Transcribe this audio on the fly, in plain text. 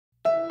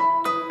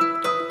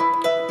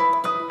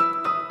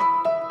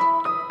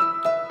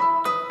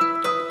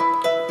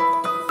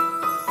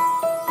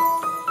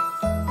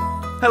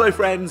Hello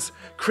friends!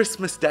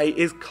 Christmas Day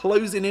is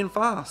closing in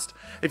fast.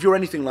 If you're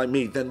anything like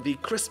me, then the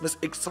Christmas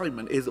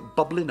excitement is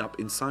bubbling up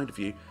inside of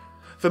you.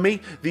 For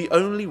me, the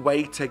only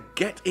way to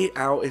get it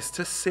out is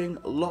to sing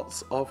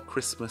lots of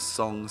Christmas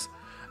songs.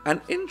 And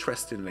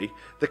interestingly,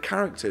 the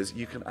characters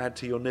you can add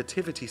to your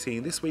nativity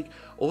scene this week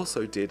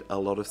also did a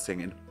lot of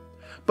singing.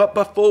 But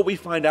before we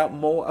find out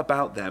more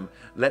about them,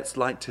 let's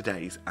light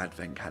today's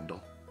Advent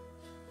candle.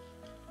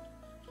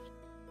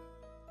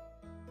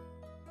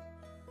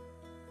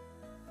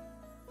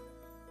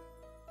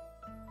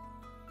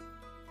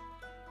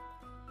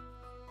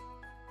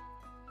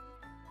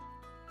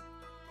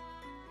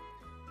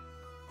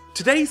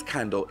 Today's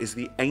candle is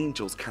the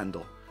Angel's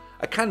candle,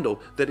 a candle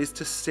that is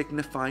to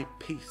signify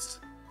peace.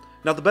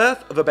 Now, the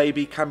birth of a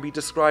baby can be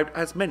described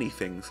as many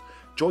things: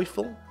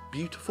 joyful,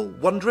 beautiful,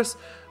 wondrous,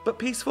 but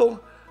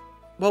peaceful.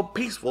 Well,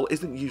 peaceful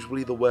isn't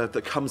usually the word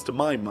that comes to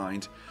my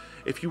mind.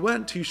 If you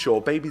weren't too sure,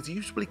 babies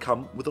usually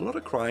come with a lot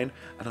of crying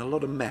and a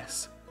lot of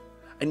mess.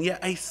 And yet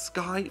a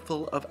sky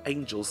full of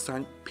angels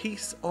sang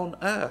peace on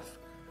earth.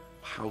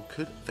 How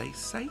could they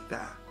say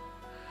that?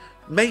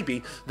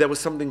 Maybe there was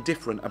something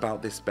different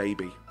about this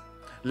baby.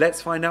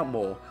 Let's find out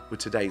more with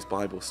today's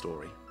Bible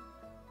story.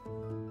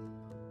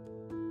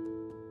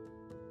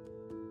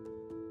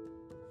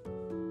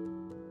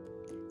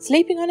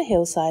 Sleeping on a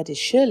hillside is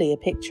surely a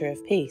picture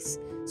of peace.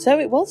 So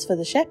it was for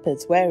the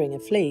shepherds wearing a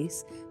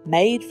fleece,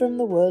 made from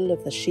the wool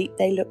of the sheep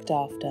they looked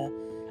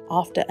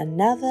after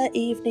another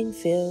evening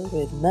filled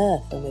with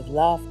mirth and with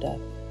laughter.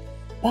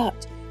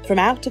 But from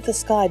out of the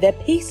sky their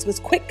peace was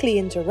quickly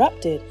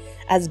interrupted,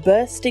 as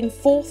bursting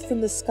forth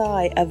from the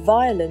sky a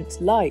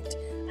violent light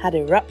had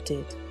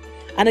erupted,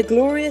 and a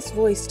glorious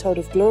voice told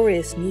of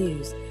glorious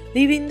news,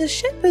 leaving the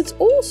shepherds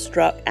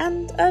awestruck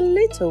and a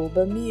little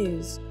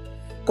bemused.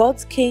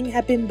 God's King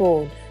had been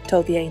born,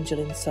 told the angel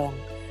in song,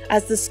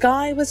 as the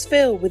sky was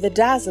filled with a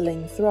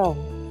dazzling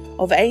throng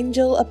of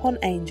angel upon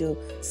angel,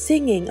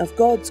 singing of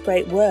God's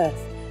great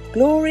worth,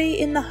 glory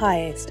in the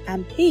highest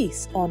and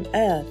peace on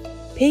earth.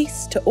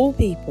 Peace to all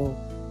people,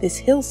 this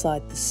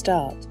hillside the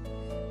start,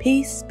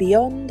 peace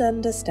beyond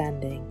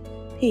understanding,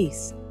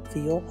 peace for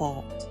your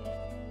heart.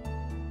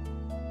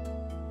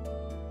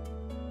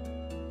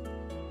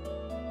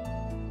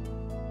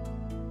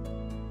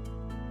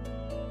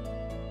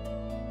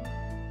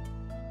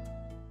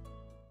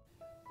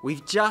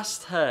 We've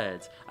just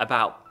heard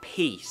about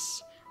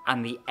peace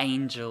and the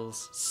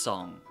angel's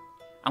song.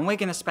 And we're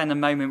going to spend a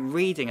moment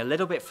reading a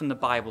little bit from the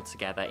Bible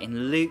together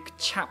in Luke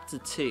chapter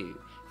 2,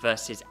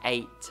 verses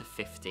 8 to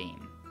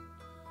 15.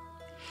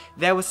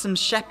 There were some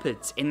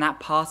shepherds in that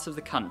part of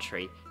the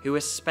country who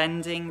were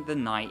spending the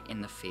night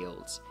in the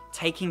fields,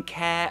 taking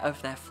care of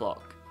their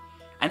flock.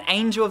 An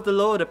angel of the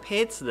Lord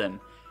appeared to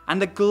them,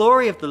 and the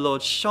glory of the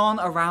Lord shone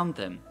around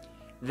them.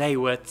 They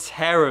were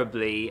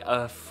terribly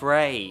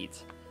afraid.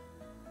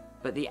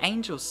 But the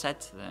angel said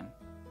to them,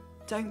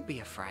 "Don't be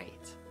afraid.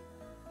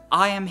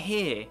 I am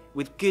here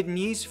with good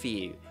news for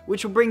you,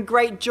 which will bring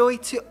great joy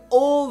to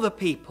all the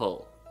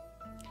people.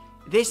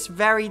 This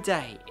very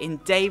day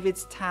in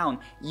David's town,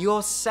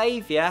 your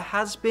Saviour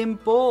has been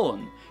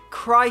born,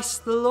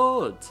 Christ the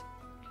Lord.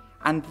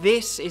 And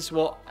this is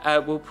what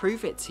will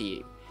prove it to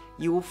you.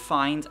 You will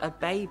find a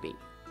baby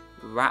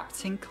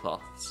wrapped in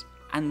cloths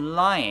and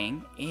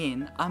lying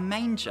in a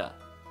manger."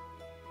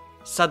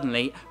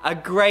 Suddenly, a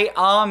great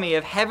army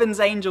of heaven's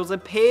angels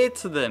appeared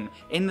to them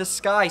in the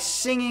sky,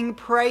 singing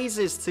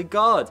praises to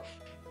God.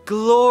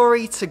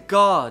 Glory to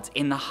God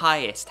in the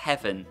highest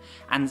heaven,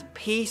 and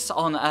peace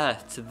on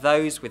earth to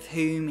those with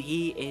whom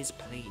He is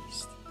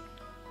pleased.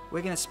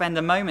 We're going to spend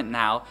a moment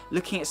now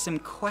looking at some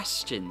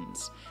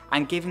questions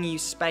and giving you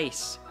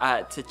space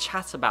to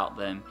chat about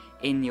them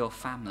in your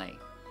family.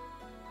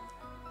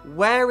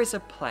 Where is a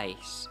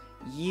place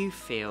you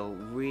feel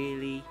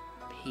really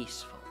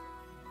peaceful?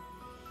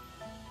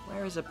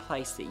 Where is a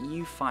place that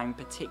you find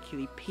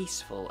particularly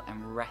peaceful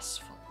and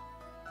restful?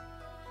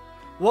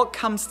 What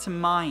comes to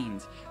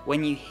mind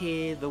when you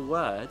hear the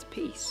word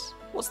peace?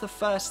 What's the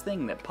first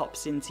thing that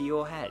pops into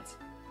your head?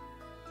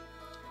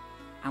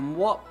 And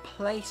what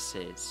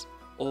places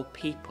or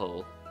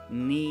people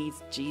need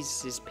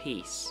Jesus'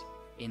 peace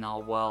in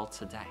our world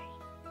today?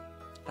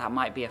 That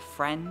might be a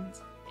friend,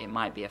 it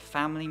might be a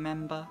family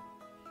member,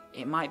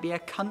 it might be a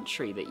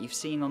country that you've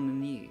seen on the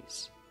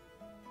news.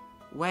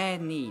 Where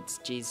needs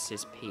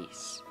Jesus'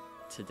 peace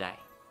today?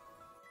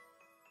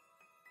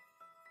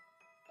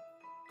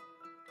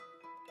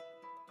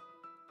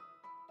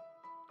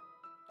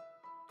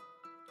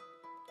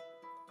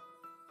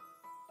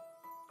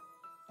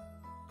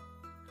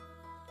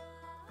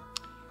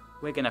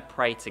 We're going to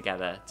pray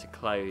together to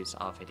close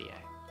our video.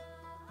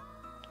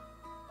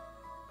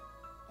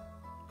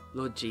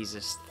 Lord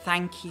Jesus,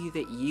 thank you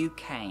that you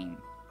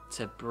came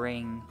to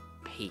bring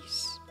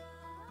peace.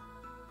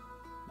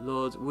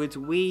 Lord, would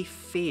we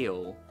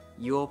feel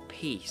your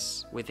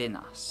peace within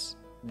us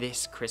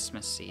this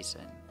Christmas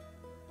season?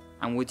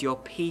 And would your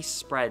peace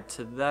spread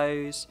to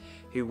those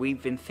who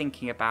we've been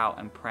thinking about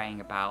and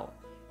praying about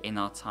in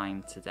our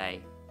time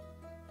today?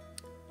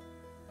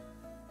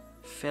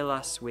 fill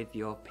us with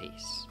your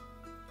peace.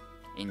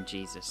 In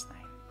Jesus'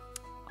 name,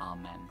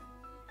 amen.